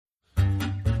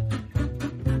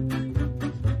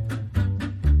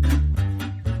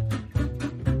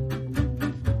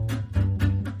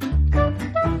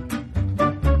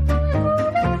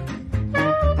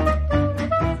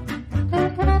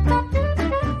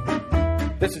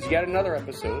This is yet another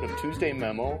episode of Tuesday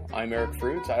Memo. I'm Eric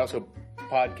Fruits. I also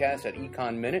podcast at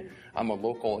Econ Minute. I'm a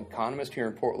local economist here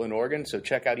in Portland, Oregon, so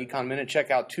check out Econ Minute, check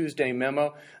out Tuesday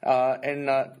Memo, and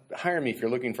hire me if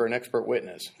you're looking for an expert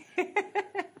witness.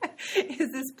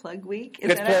 Is this plug week?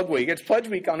 It's plug week. It's plug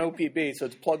week on OPB, so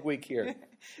it's plug week here.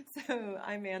 So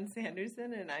I'm Ann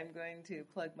Sanderson, and I'm going to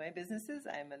plug my businesses.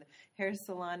 I'm a hair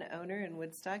salon owner in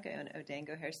Woodstock. I own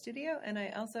Odango Hair Studio, and I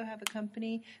also have a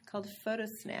company called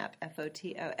Photosnap,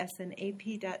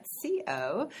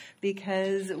 FOTOSNAP.co,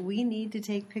 because we need to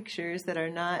take pictures that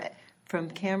are not from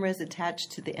cameras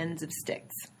attached to the ends of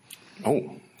sticks.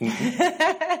 Oh, I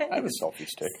have a selfie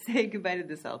stick. Say goodbye to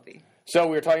the selfie. So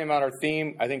we were talking about our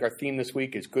theme. I think our theme this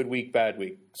week is good week, bad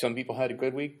week. Some people had a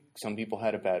good week. Some people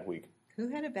had a bad week. Who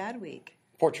had a bad week?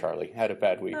 Poor Charlie had a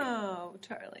bad week. Oh,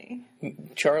 Charlie.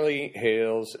 Charlie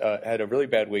Hales had a really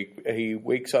bad week. He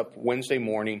wakes up Wednesday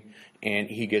morning and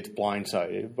he gets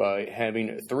blindsided by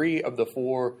having 3 of the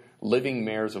 4 living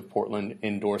mayors of Portland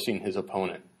endorsing his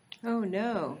opponent. Oh,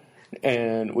 no.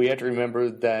 And we have to remember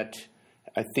that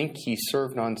I think he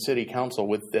served on city council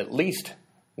with at least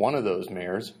one of those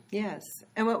mayors. Yes.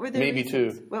 And what were the maybe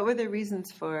reasons? 2. What were the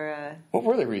reasons for... What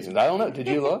were the reasons? I don't know. Did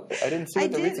you look? I didn't see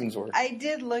what the reasons were. I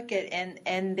did look at,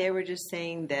 and they were just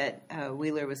saying that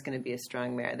Wheeler was going to be a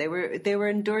strong mayor. They were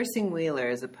endorsing Wheeler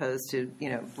as opposed to,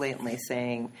 blatantly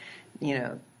saying,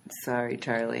 sorry,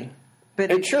 Charlie.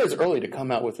 But it sure is early to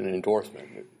come out with an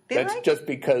endorsement. That's just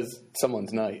because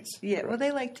someone's nice. Yeah, right? Well,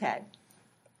 they like Ted.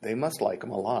 They must like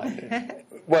him a lot.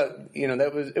 Well,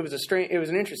 it was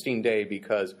an interesting day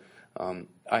because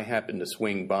I happened to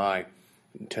swing by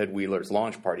Ted Wheeler's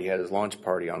launch party. He had his launch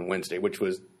party on Wednesday, which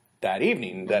was that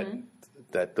evening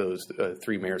that those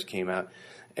 3 mayors came out.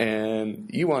 And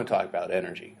you want to talk about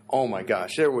energy. Oh my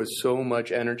gosh, there was so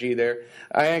much energy there.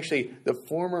 The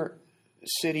former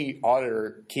city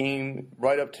auditor came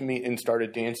right up to me and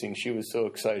started dancing. She was so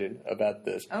excited about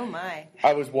this. Oh, my.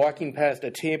 I was walking past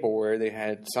a table where they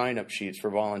had sign-up sheets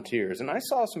for volunteers, and I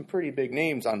saw some pretty big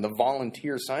names on the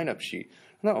volunteer sign-up sheet.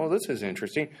 I thought, this is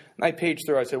interesting. And I paged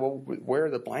through. I said, well, where are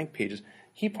the blank pages?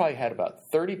 He probably had about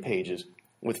 30 pages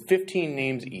with 15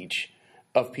 names each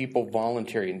of people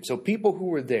volunteering. So people who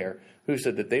were there who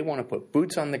said that they want to put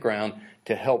boots on the ground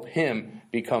to help him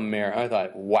become mayor. I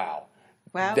thought, wow.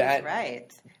 Wow, that's right.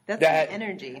 That's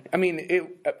energy. I mean,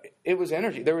 it was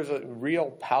energy. There was a real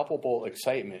palpable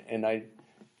excitement, and I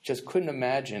just couldn't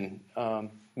imagine.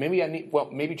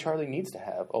 Maybe Charlie needs to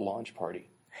have a launch party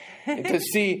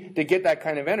to get that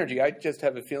kind of energy. I just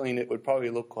have a feeling it would probably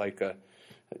look like a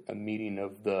meeting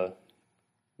of the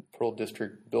Pearl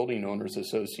District Building Owners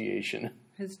Association.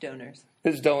 His donors.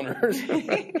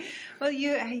 Well,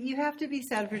 you have to be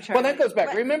sad for Charlie. Well, that goes back.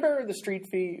 What? Remember the street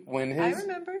fee when his... I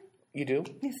remember. You do?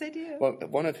 Yes, I do. Well,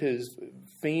 one of his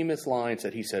famous lines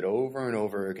that he said over and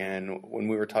over again when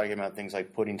we were talking about things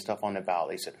like putting stuff on the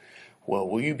ballot, he said, well,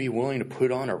 will you be willing to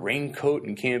put on a raincoat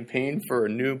and campaign for a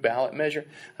new ballot measure?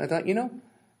 And I thought,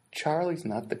 Charlie's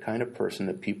not the kind of person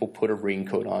that people put a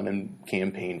raincoat on and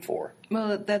campaign for.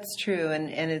 Well, that's true, and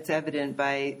it's evident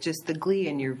by just the glee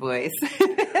in your voice.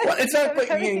 Well, it's not,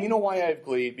 but you know why I have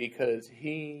glee? Because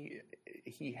he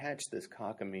hatched this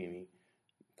cockamamie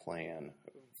plan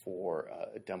for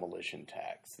a demolition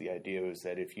tax. The idea was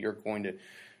that if you're going to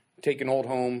take an old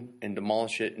home and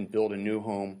demolish it and build a new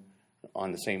home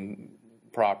on the same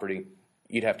property,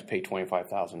 you'd have to pay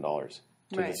 $25,000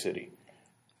 to the city.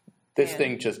 This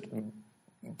thing just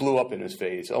blew up in his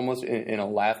face, almost in a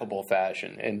laughable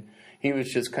fashion. And he was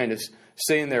just kind of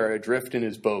sitting there adrift in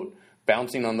his boat,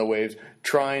 bouncing on the waves,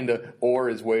 trying to oar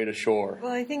his way to shore.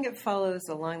 Well, I think it follows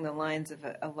along the lines of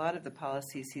a lot of the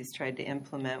policies he's tried to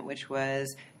implement, which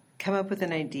was come up with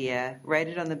an idea, write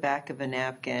it on the back of a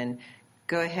napkin,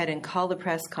 go ahead and call the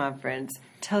press conference,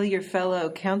 tell your fellow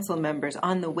council members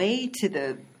on the way to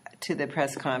the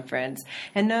press conference,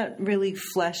 and not really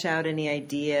flesh out any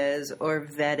ideas or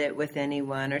vet it with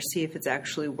anyone or see if it's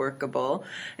actually workable,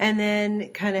 and then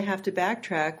kind of have to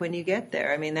backtrack when you get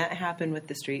there. I mean, that happened with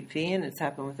the street fee, and it's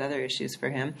happened with other issues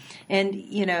for him. And,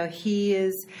 he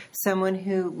is someone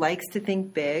who likes to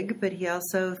think big, but he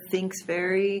also thinks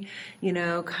very,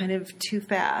 kind of too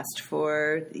fast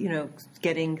for,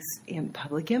 getting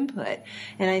public input.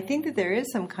 And I think that there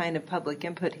is some kind of public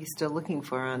input he's still looking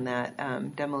for on that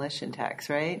demolition tax,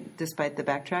 right? Despite the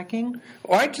backtracking?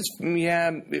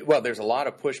 Well, there's a lot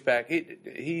of pushback.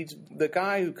 He's the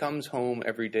guy who comes home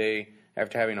every day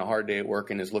after having a hard day at work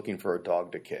and is looking for a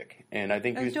dog to kick. And I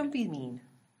think don't be mean.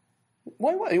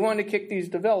 Why? He wanted to kick these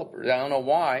developers. I don't know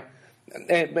why.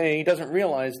 But he doesn't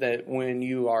realize that when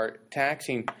you are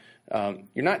taxing,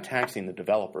 you're not taxing the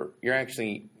developer. You're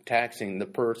actually taxing the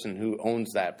person who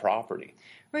owns that property.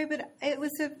 Right, but it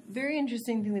was a very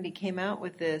interesting thing that he came out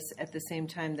with this at the same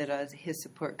time that his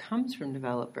support comes from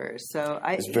developers. So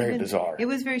It's very bizarre. It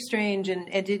was very strange,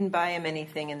 and it didn't buy him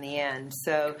anything in the end.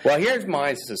 So, well, here's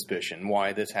my suspicion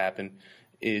why this happened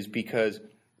is because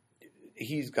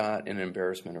he's got an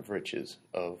embarrassment of riches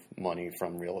of money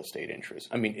from real estate interests.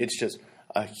 I mean, it's just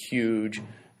a huge...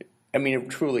 I mean, it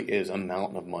truly is a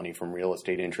mountain of money from real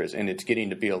estate interests, and it's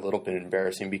getting to be a little bit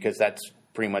embarrassing because that's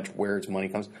pretty much where his money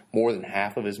comes. More than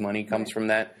half of his money comes from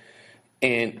that.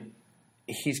 And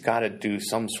he's got to do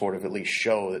some sort of at least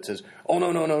show that says, oh,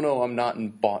 no, I'm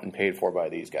not bought and paid for by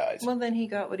these guys. Well, then he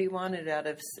got what he wanted out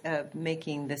of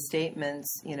making the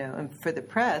statements, for the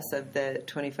press of the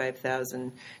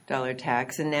 $25,000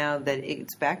 tax. And now that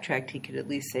it's backtracked, he could at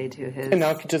least say to his... And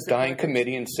now he could just die in supporters,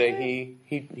 committee and say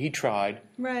he tried.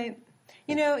 Right.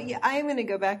 I'm going to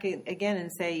go back again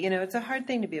and say, it's a hard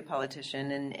thing to be a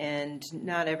politician, and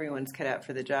not everyone's cut out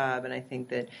for the job. And I think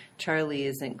that Charlie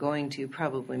isn't going to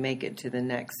probably make it through the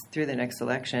next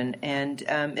election. And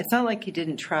it's not like he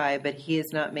didn't try, but he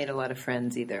has not made a lot of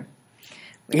friends either.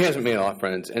 He hasn't made a lot of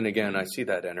friends. And again, I see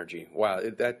that energy. Wow,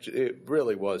 it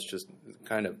really was just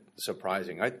kind of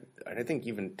surprising. I think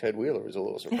even Ted Wheeler was a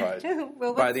little surprised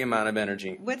by the amount of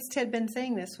energy. What's Ted been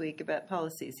saying this week about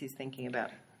policies he's thinking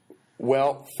about?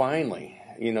 Well, finally,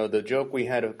 the joke we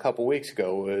had a couple weeks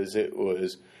ago was it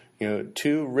was,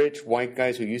 two rich white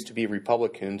guys who used to be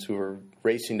Republicans who were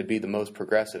racing to be the most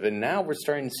progressive. And now we're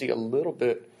starting to see a little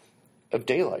bit of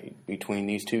daylight between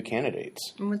these two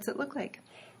candidates. And what's it look like?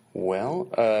 Well,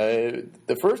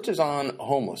 the first is on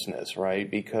homelessness, right?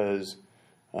 Because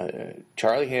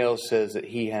Charlie Hale says that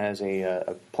he has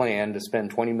a plan to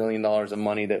spend $20 million of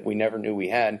money that we never knew we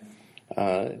had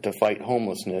to fight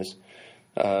homelessness.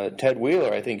 Ted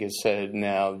Wheeler, I think, has said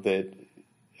now that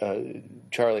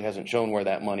Charlie hasn't shown where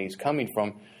that money's coming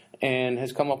from and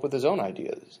has come up with his own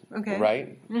ideas. Okay.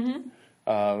 Right?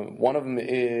 Mm-hmm. One of them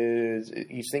is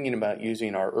he's thinking about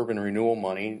using our urban renewal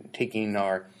money, taking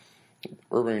our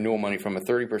urban renewal money from a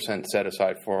 30% set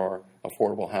aside for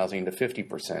affordable housing to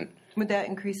 50%. Would that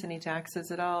increase any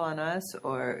taxes at all on us,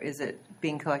 or is it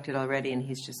being collected already and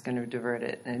he's just going to divert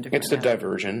it in a different It's a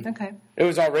diversion. Okay. It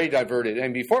was already diverted,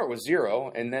 and before it was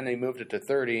 0, and then they moved it to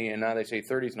 30, and now they say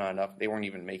 30 is not enough. They weren't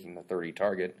even making the 30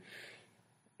 target.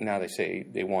 Now they say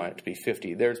they want it to be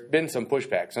 50. There's been some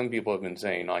pushback. Some people have been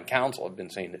saying, on council, have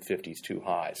been saying that 50 is too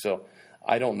high. So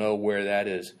I don't know where that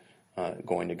is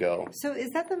going to go. So is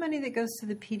that the money that goes to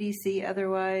the PDC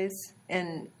otherwise,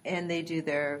 and they do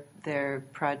their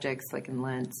projects like in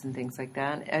Lentz and things like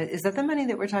that? Is that the money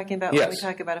that we're talking about when we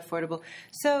talk about affordable?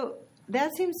 So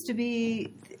that seems to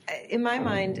be, in my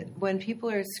mind, when people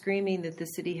are screaming that the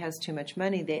city has too much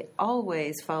money, they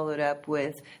always followed up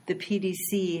with the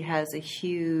PDC has a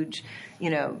huge,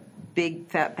 big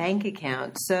fat bank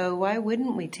account. So why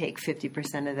wouldn't we take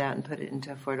 50% of that and put it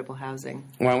into affordable housing?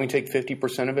 Why don't we take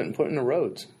 50% of it and put it into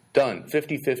roads? Done.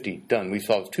 50-50. Done. We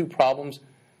solved 2 problems.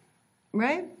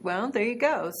 Right. Well, there you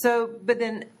go. So, but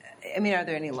then, are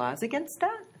there any laws against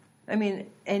that?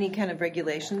 Any kind of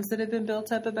regulations that have been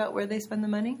built up about where they spend the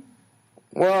money?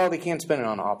 Well, they can't spend it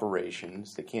on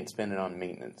operations. They can't spend it on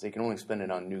maintenance. They can only spend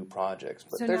it on new projects.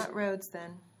 But so not roads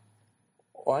then?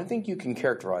 Well, I think you can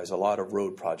characterize a lot of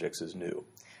road projects as new.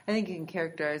 I think you can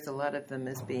characterize a lot of them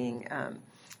as being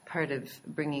part of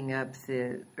bringing up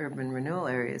the urban renewal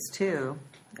areas too.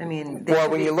 When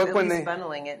you look when they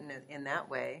funneling it in that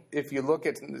way. If you look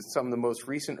at some of the most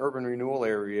recent urban renewal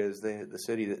areas, the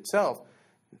city itself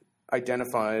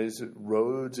identifies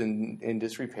roads and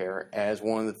disrepair as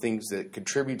one of the things that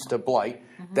contributes to blight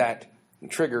that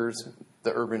triggers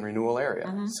the urban renewal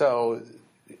area. So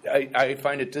I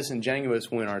find it disingenuous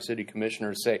when our city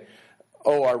commissioners say,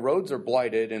 oh, our roads are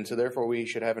blighted, and so therefore we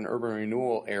should have an urban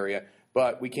renewal area,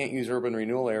 but we can't use urban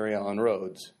renewal area on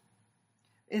roads.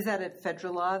 Is that a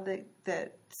federal law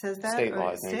that says that? State law,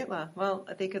 I think. State law. Well,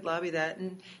 they could lobby that.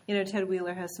 And, Ted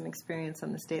Wheeler has some experience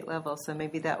on the state level, so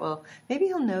maybe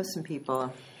he'll know some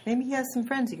people. Maybe he has some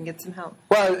friends. He can get some help.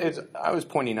 Well, I was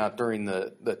pointing out during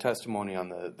the testimony on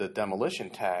the demolition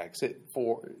tax,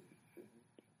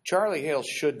 Charlie Hale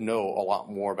should know a lot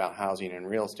more about housing and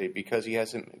real estate because he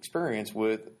has some experience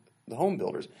with the home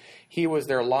builders. He was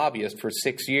their lobbyist for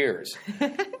 6 years.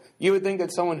 You would think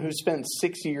that someone who spent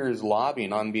 6 years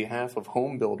lobbying on behalf of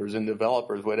home builders and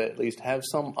developers would at least have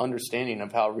some understanding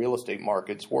of how real estate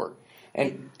markets work.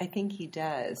 And I think he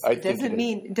does. It doesn't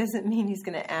mean he's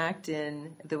going to act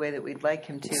in the way that we'd like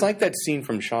him to. It's like that scene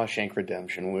from Shawshank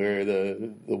Redemption where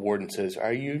the warden says,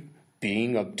 "Are you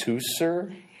being obtuse,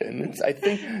 sir?" And I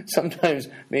think sometimes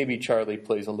maybe Charlie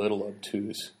plays a little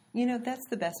obtuse. That's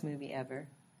the best movie ever.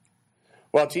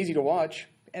 Well, it's easy to watch.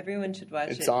 Everyone should watch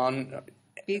it. It's on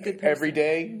Be a good person. every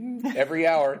day, every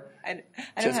hour. I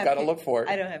Just got to look for it.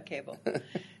 I don't have cable.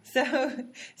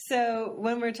 So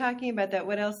when we're talking about that,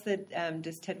 what else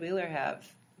does Ted Wheeler have?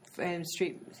 And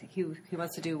he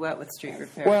wants to do what with street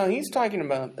repair? Well, he's talking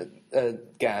about a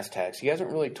gas tax. He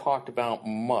hasn't really talked about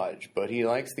much, but he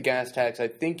likes the gas tax. I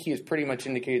think he has pretty much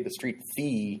indicated the street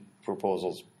fee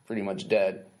proposal's pretty much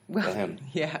dead to him.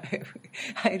 Yeah,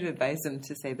 I'd advise him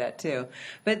to say that too.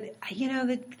 But,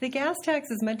 the gas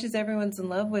tax, as much as everyone's in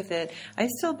love with it, I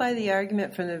still buy the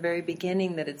argument from the very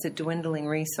beginning that it's a dwindling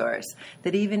resource.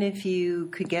 That even if you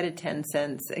could get a 10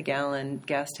 cents a gallon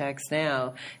gas tax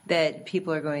now, that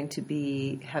people are going to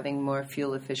be having more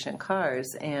fuel-efficient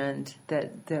cars, and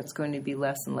that's going to be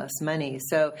less and less money.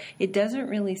 So it doesn't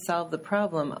really solve the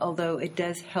problem, although it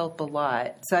does help a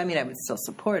lot. So, I would still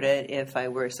support it if I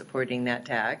were supporting that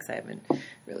tax. I haven't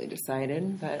really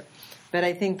decided, but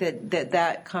I think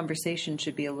that conversation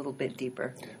should be a little bit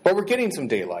deeper. But we're getting some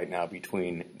daylight now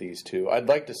between these two. I'd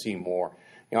like to see more.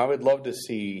 I would love to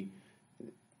see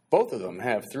both of them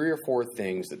have 3 or 4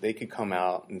 things that they could come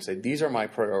out and say, these are my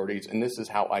priorities, and this is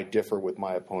how I differ with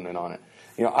my opponent on it.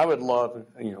 I would love,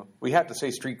 we have to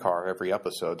say streetcar every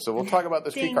episode, so we'll talk about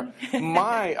the streetcar.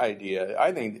 My idea,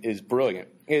 I think, is brilliant,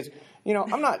 is,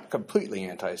 I'm not completely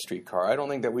anti-streetcar. I don't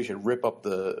think that we should rip up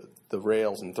the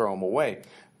rails and throw them away.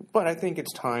 But I think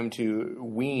it's time to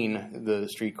wean the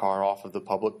streetcar off of the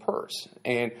public purse.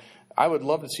 And I would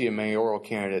love to see a mayoral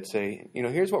candidate say,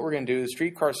 here's what we're going to do. The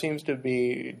streetcar seems to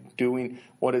be doing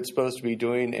what it's supposed to be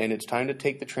doing, and it's time to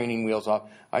take the training wheels off.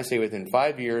 I say within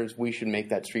 5 years, we should make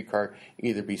that streetcar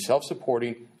either be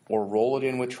self-supporting or roll it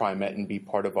in with TriMet and be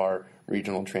part of our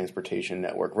regional transportation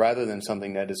network, rather than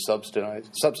something that is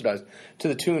subsidized to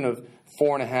the tune of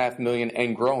 $4.5 million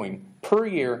and growing per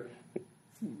year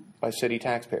by city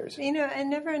taxpayers. I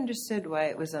never understood why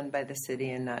it was owned by the city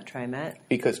and not TriMet.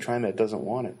 Because TriMet doesn't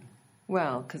want it.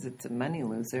 Well, because it's a money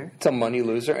loser. It's a money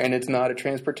loser, and it's not a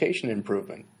transportation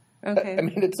improvement. Okay.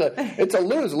 It's a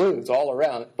lose-lose all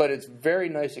around, but it's very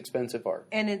nice, expensive art.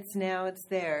 And it's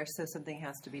there, so something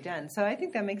has to be done. So I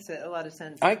think that makes a lot of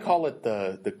sense. I call it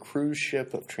the cruise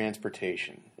ship of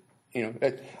transportation.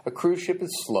 A cruise ship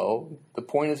is slow. The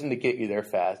point isn't to get you there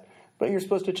fast, but you're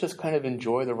supposed to just kind of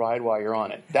enjoy the ride while you're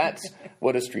on it. That's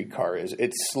what a streetcar is.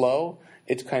 It's slow,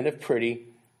 it's kind of pretty,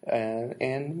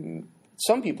 and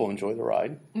some people enjoy the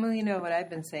ride. Well, what I've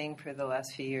been saying for the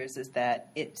last few years is that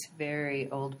it's very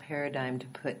old paradigm to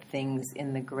put things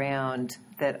in the ground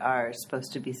that are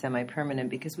supposed to be semi-permanent,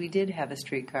 because we did have a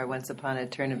streetcar once upon a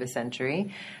turn of a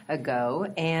century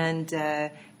ago, and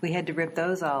we had to rip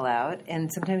those all out.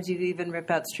 And sometimes you even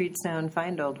rip out streets now and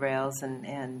find old rails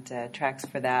and tracks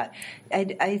for that.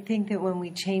 I think that when we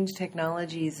change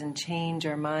technologies and change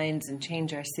our minds and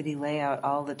change our city layout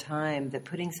all the time, that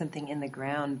putting something in the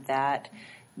ground that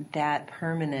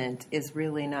permanent is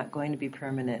really not going to be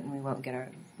permanent, and we won't get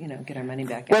our money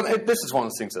back. Well, this is one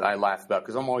of those things that I laugh about,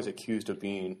 because I'm always accused of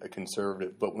being a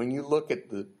conservative. But when you look at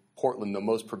Portland, the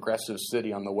most progressive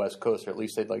city on the West Coast, or at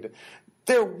least they'd like to,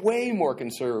 they're way more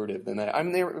conservative than that.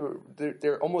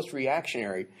 They're almost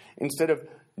reactionary. Instead of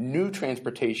new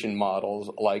transportation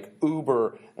models like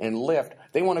Uber and Lyft,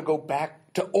 they want to go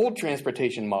back to old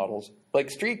transportation models like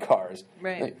streetcars.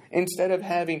 Right. Instead of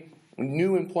having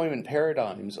new employment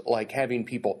paradigms like having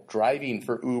people driving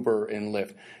for Uber and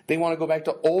Lyft, they want to go back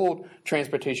to old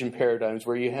transportation paradigms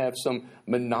where you have some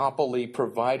monopoly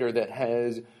provider that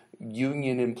has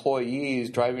union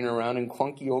employees driving around in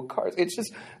clunky old cars. It's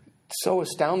just so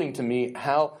astounding to me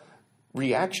how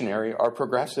reactionary our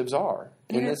progressives are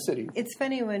in this city. It's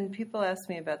funny when people ask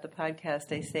me about the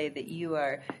podcast, I say that you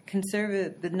are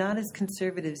conservative, but not as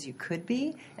conservative as you could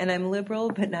be, and I'm liberal,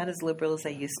 but not as liberal as I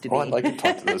used to be. Oh, I'd like to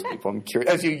talk to those people. I'm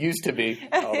curious. As you used to be.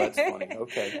 Oh, that's funny.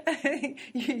 Okay.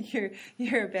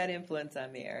 You're a bad influence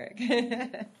on me, Eric.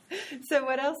 So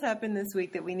what else happened this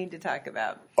week that we need to talk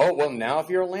about? Oh, well, now if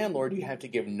you're a landlord, you have to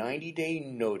give 90-day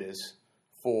notice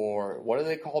for, what are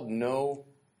they called? No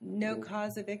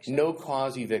cause evictions. No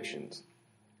cause evictions.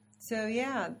 So,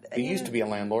 yeah. You used to be a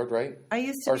landlord, right? I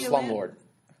used to be a slumlord.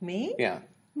 Me? Yeah.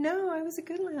 No, I was a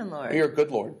good landlord. You're a good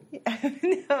lord.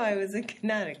 No, I was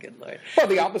not a good lord. Well,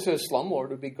 the opposite of slumlord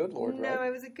would be good lord, right? No,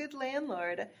 I was a good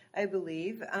landlord, I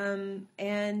believe. And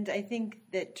I think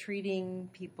that treating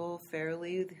people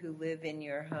fairly who live in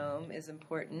your home is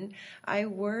important. I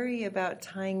worry about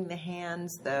tying the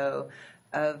hands, though,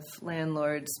 of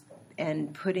landlords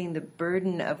and putting the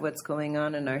burden of what's going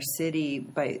on in our city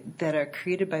that are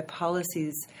created by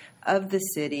policies of the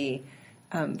city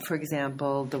for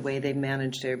example, the way they've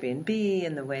managed Airbnb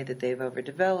and the way that they've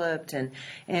overdeveloped,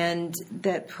 and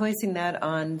that placing that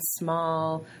on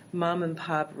small mom and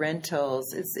pop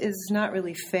rentals is not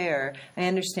really fair. I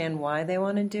understand why they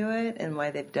want to do it and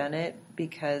why they've done it,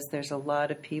 because there's a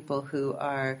lot of people who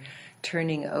are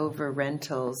turning over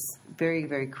rentals very,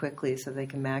 very quickly so they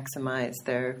can maximize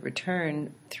their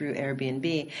return through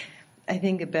Airbnb. I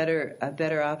think a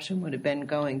better option would have been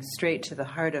going straight to the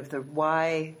heart of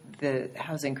why the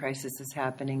housing crisis is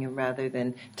happening, and rather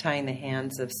than tying the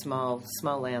hands of small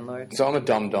landlords. So I'm a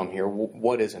dum-dum here.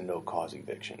 What is a no-cause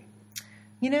eviction?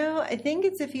 I think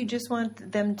it's if you just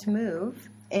want them to move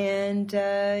and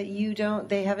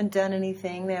they haven't done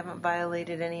anything, they haven't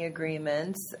violated any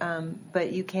agreements,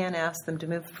 but you can ask them to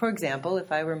move. For example,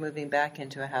 if I were moving back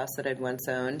into a house that I'd once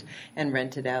owned and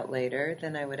rented out later,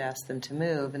 then I would ask them to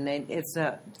move, and it's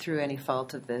not through any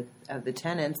fault of the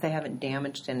tenants. They haven't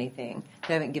damaged anything.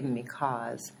 They haven't given me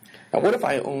cause. Now, what if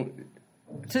I own...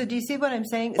 So do you see what I'm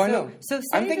saying? Well, no.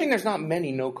 I'm thinking there's not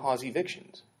many no-cause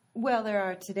evictions. Well, there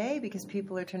are today because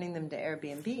people are turning them to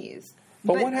Airbnbs.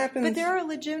 But what happens? But there are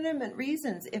legitimate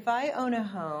reasons. If I own a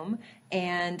home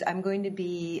and I'm going to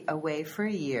be away for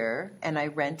a year and I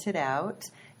rent it out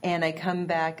and I come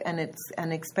back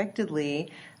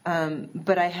unexpectedly,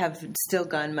 but I have still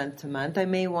gone month to month, I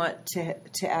may want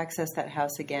to access that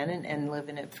house again and live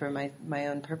in it for my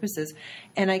own purposes.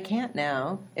 And I can't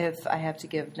now if I have to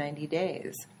give 90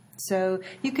 days. So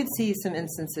you could see some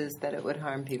instances that it would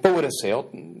harm people. But would a sale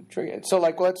trigger it? So,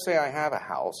 let's say I have a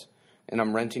house and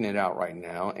I'm renting it out right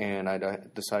now, and I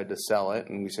decide to sell it,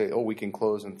 and we say, we can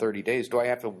close in 30 days. Do I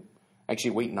have to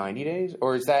actually wait 90 days?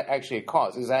 Or is that actually a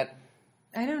cause? Is that...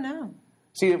 I don't know.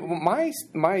 See,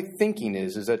 my thinking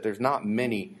is that there's not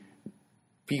many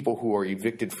people who are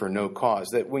evicted for no cause.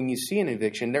 That when you see an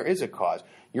eviction, there is a cause.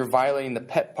 You're violating the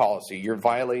pet policy. You're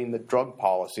violating the drug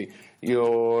policy.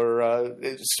 You're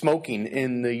smoking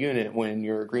in the unit when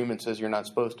your agreement says you're not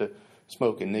supposed to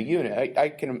smoke in the unit.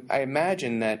 I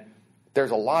imagine that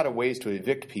there's a lot of ways to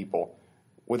evict people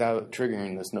without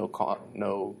triggering this no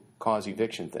cause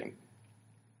eviction thing.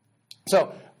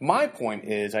 So my point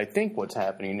is, I think what's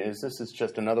happening is this is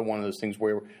just another one of those things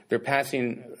where they're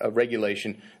passing a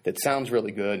regulation that sounds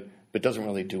really good but doesn't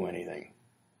really do anything.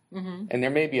 Mm-hmm. And there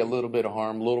may be a little bit of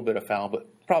harm, a little bit of foul, but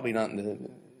probably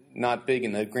not big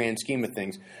in the grand scheme of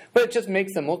things. But it just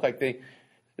makes them look like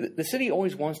the city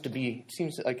always wants to be, it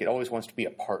seems like it always wants to be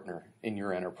a partner in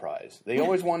your enterprise. They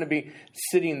always want to be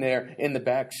sitting there in the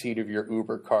back seat of your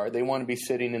Uber car. They want to be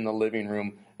sitting in the living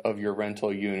room of your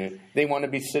rental unit. They want to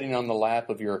be sitting on the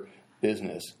lap of your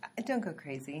business. Don't go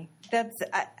crazy.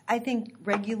 I think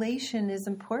regulation is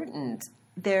important.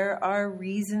 There are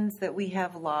reasons that we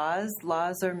have laws.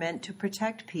 Laws are meant to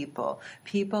protect people.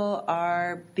 People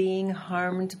are being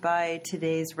harmed by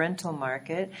today's rental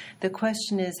market. The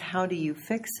question is, how do you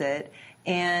fix it?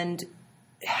 And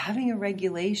having a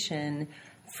regulation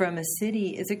from a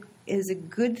city is a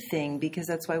good thing, because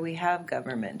that's why we have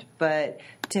government. But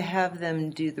to have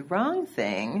them do the wrong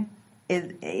thing,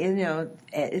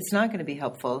 it's not going to be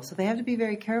helpful. So they have to be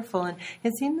very careful. And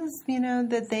it seems,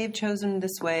 that they've chosen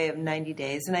this way of 90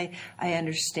 days. And I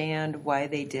understand why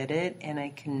they did it, and I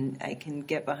can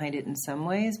get behind it in some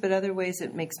ways. But other ways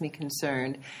it makes me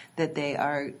concerned that they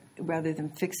are, rather than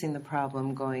fixing the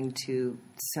problem, going to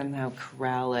somehow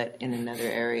corral it in another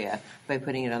area by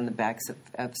putting it on the backs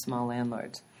of small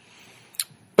landlords.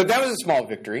 But that was a small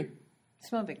victory.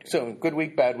 Small victory. So, good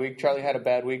week, bad week. Charlie had a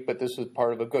bad week, but this was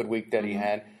part of a good week that he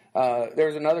had. There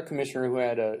was another commissioner who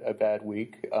had a bad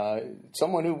week.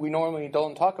 Someone who we normally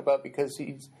don't talk about because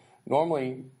he's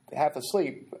normally half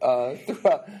asleep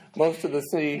throughout most of the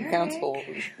city council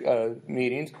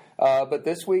meetings. But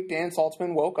this week, Dan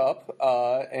Saltzman woke up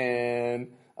and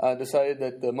decided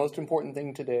that the most important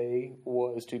thing today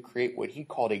was to create what he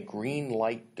called a green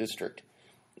light district.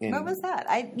 What was that?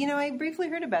 I briefly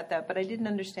heard about that, but I didn't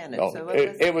understand it. Oh, so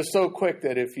it was so quick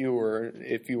that if you're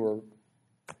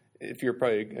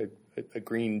probably a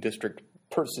green district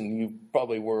person, you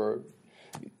probably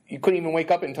you couldn't even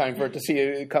wake up in time for it to see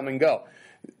it come and go.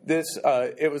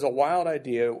 It was a wild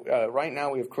idea. Right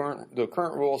now, we have the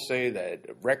current rules say that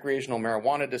recreational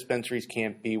marijuana dispensaries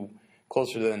can't be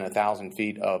closer than 1,000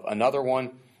 feet of another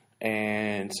one,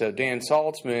 and so Dan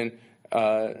Saltzman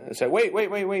said, wait.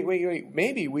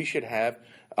 Maybe we should have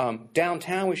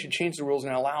downtown. We should change the rules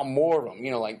and allow more of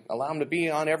them. Allow them to be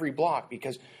on every block,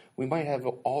 because we might have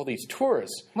all these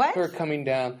tourists who are coming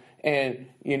down. And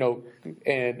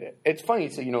and it's funny.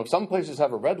 So some places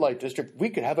have a red light district. We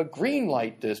could have a green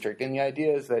light district. And the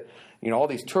idea is that all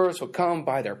these tourists will come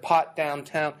buy their pot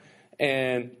downtown.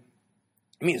 And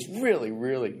I mean, it's really,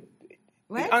 really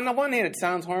What? On the one hand, it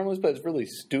sounds harmless, but it's really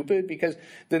stupid because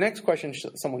the next question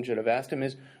someone should have asked him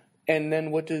is, and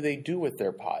then what do they do with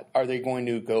their pot? Are they going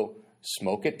to go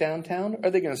smoke it downtown? Are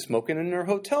they going to smoke it in their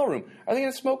hotel room? Are they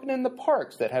going to smoke it in the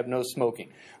parks that have no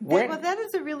smoking? Well, that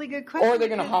is a really good question. Or are they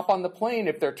going to hop on the plane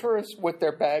if they're tourists with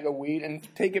their bag of weed and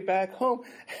take it back home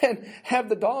and have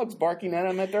the dogs barking at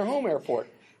them at their home airport?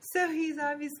 So he's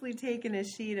obviously taken a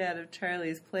sheet out of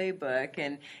Charlie's playbook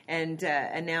and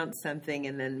announced something,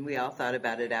 and then we all thought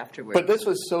about it afterwards. But this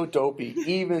was so dopey.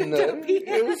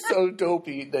 It was so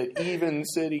dopey that even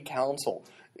city council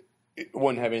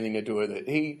wouldn't have anything to do with it.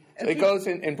 It goes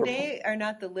in and they are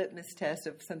not the litmus test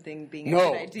of something being a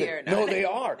good idea or not. No, they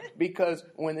are, because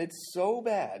when it's so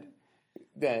bad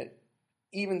that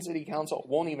even city council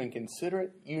won't even consider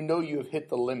it, you know you have hit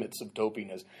the limits of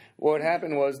dopiness. What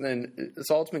happened was then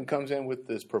Saltzman comes in with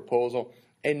this proposal,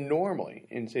 and normally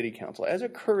in city council, as a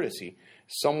courtesy,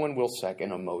 someone will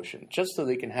second a motion just so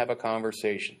they can have a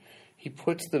conversation. He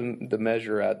puts the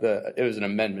measure out, it was an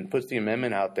amendment, puts the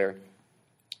amendment out there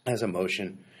as a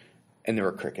motion, and there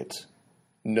were crickets.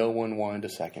 No one wanted to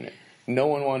second it. No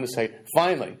one wanted to say,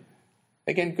 finally,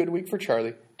 again, good week for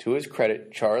Charlie. To his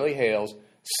credit, Charlie Hales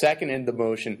seconded the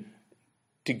motion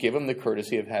to give him the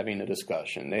courtesy of having a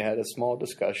discussion. They had a small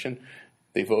discussion.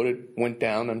 They voted, went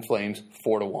down in flames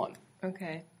 4-1.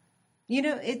 Okay. You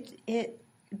know,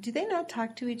 do they not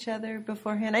talk to each other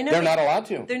beforehand? I know they're not allowed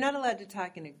to. They're not allowed to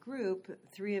talk in a group.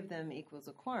 3 of them equals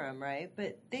a quorum, right?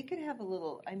 But they could have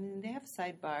they have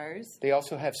sidebars. They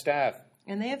also have staff.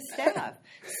 And they have staff.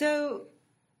 So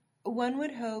one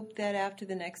would hope that after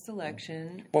the next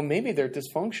election... Well, maybe they're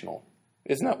dysfunctional.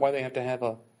 Isn't that why they have to have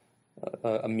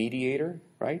a mediator,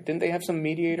 right? Didn't they have some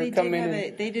mediator come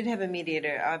in? They did have a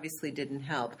mediator. Obviously didn't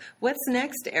help. What's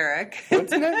next, Eric?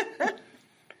 What's next?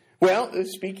 Well,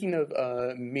 speaking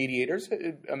of mediators,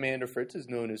 Amanda Fritz is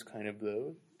known as kind of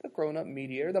the grown-up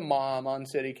mediator, the mom on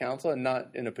city council, and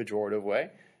not in a pejorative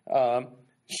way.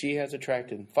 She has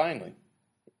attracted, finally...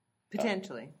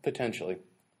 Potentially,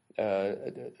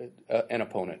 an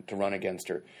opponent to run against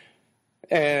her.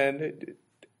 And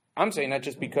I'm saying that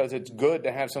just because it's good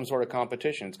to have some sort of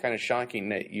competition. It's kind of shocking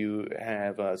that you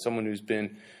have someone who's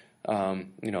been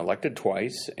elected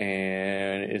twice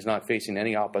and is not facing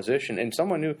any opposition, and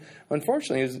someone who,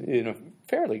 unfortunately, is in a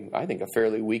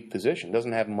fairly weak position,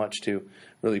 doesn't have much to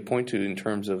really point to in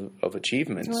terms of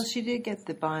achievements. Well, she did get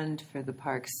the bond for the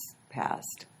parks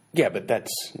passed. Yeah, but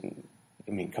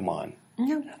come on.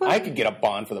 No, well, I could get a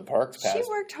bond for the parks passed. She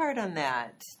worked hard on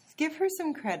that. Give her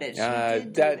some credit. She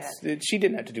did do that. She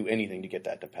didn't have to do anything to get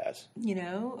that to pass. You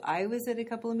know, I was at a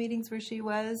couple of meetings where she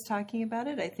was talking about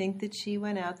it. I think that she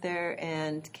went out there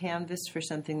and canvassed for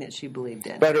something that she believed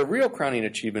in. But her real crowning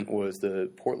achievement was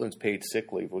the Portland's paid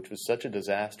sick leave, which was such a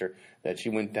disaster that she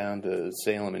went down to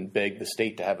Salem and begged the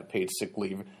state to have a paid sick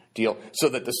leave deal so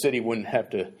that the city wouldn't have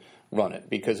to run it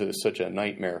because it was such a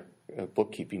nightmare, a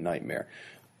bookkeeping nightmare.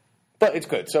 But it's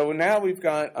good. So now we've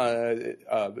got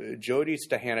Jody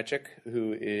Stahanachik,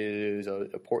 who is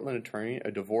a Portland attorney,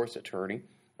 a divorce attorney.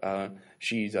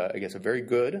 She's, I guess, a very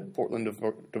good Portland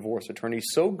divorce attorney.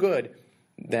 So good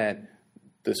that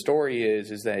the story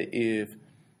is that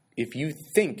if you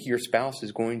think your spouse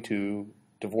is going to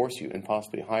divorce you and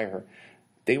possibly hire her,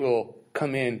 they will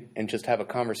come in and just have a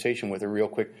conversation with her real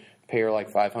quick, pay her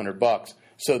like $500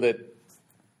 so that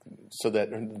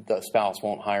the spouse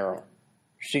won't hire her.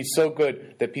 She's so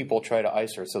good that people try to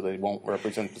ice her so they won't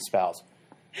represent the spouse.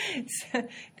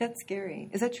 That's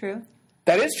scary. Is that true?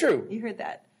 That is true. You heard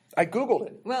that. I Googled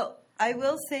it. Well, I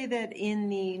will say that in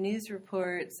the news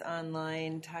reports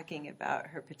online talking about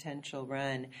her potential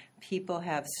run, people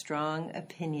have strong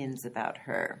opinions about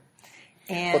her.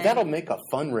 And well, that'll make a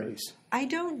fun race. I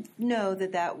don't know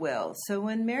that will. So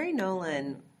when Mary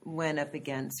Nolan went up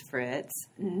against Fritz,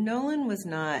 Nolan was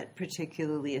not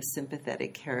particularly a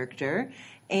sympathetic character,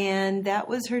 and that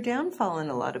was her downfall in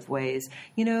a lot of ways.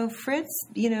 You know, Fritz,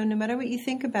 no matter what you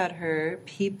think about her,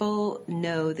 people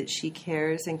know that she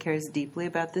cares and cares deeply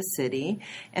about the city,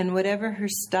 and whatever her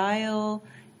style,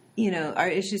 our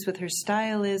issues with her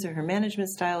style is, or her management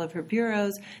style of her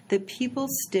bureaus, that people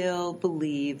still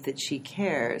believe that she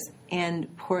cares.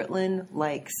 And Portland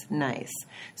likes nice.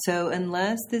 So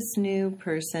unless this new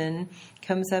person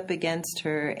comes up against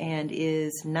her and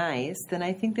is nice, then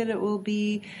I think that it will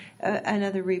be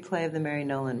another replay of the Mary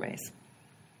Nolan race.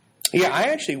 Yeah, I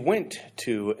actually went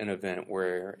to an event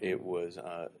where it was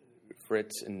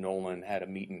Fritz and Nolan had a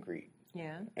meet and greet.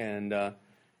 Yeah. And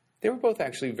they were both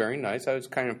actually very nice. I was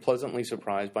kind of pleasantly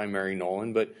surprised by Mary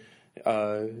Nolan, but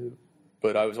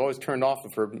but I was always turned off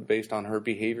of her based on her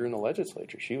behavior in the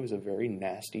legislature. She was a very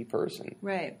nasty person.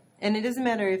 Right. And it doesn't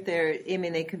matter if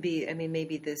they could be,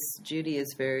 maybe this Judy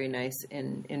is very nice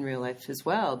in real life as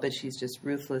well, but she's just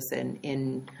ruthless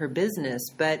in her business.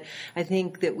 But I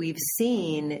think that we've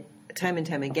seen time and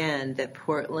time again that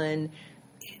Portland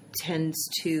tends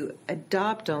to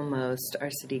adopt almost our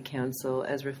city council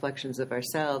as reflections of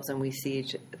ourselves, and we see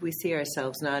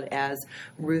ourselves not as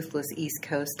ruthless East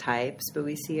Coast types, but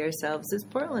we see ourselves as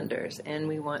Portlanders, and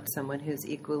we want someone who's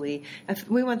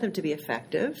we want them to be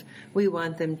effective, we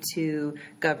want them to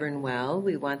govern well,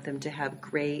 we want them to have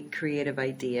great creative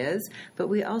ideas, but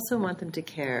we also want them to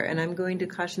care. And I'm going to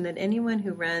caution that anyone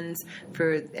who runs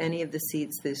for any of the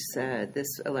seats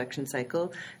this election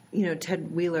cycle,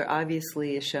 Ted Wheeler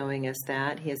obviously is showing us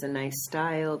that. He has a nice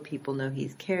style. People know he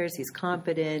cares. He's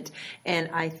competent. And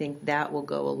I think that will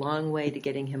go a long way to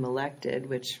getting him elected,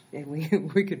 which we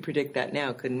could predict that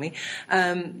now, couldn't we?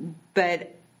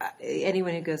 But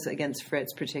anyone who goes against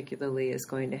Fritz particularly is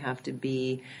going to have to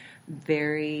be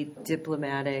very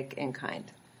diplomatic and kind.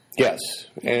 Yes.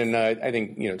 And I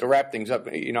think, to wrap things up,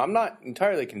 I'm not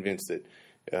entirely convinced that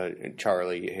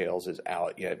Charlie Hales is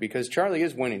out yet, because Charlie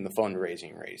is winning the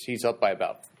fundraising race. He's up by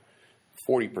about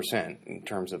 40% in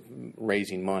terms of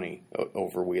raising money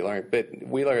over Wheeler, but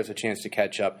Wheeler has a chance to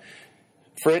catch up.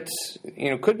 Fritz,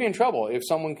 could be in trouble if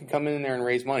someone can come in there and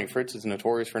raise money. Fritz is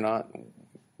notorious for not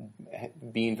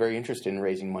being very interested in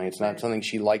raising money. It's not something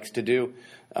she likes to do.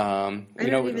 I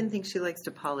don't even think she likes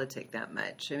to politic that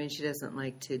much. She doesn't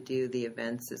like to do the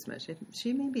events as much.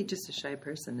 She may be just a shy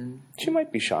person. She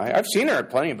might be shy. I've seen her at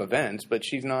plenty of events, but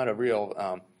she's not a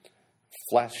real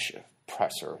flesh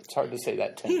presser. It's hard to say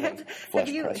that. Have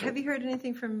you heard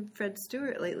anything from Fred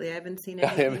Stewart lately? I haven't seen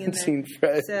anything. I haven't seen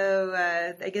Fred. So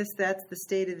I guess that's the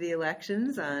state of the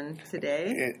elections on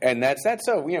today. And that's that.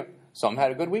 So, some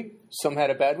had a good week, some had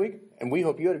a bad week, and we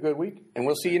hope you had a good week, and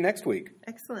we'll see you next week.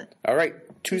 Excellent. All right,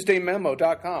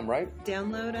 TuesdayMemo.com, right?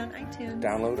 Download on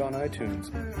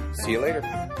iTunes. See you later.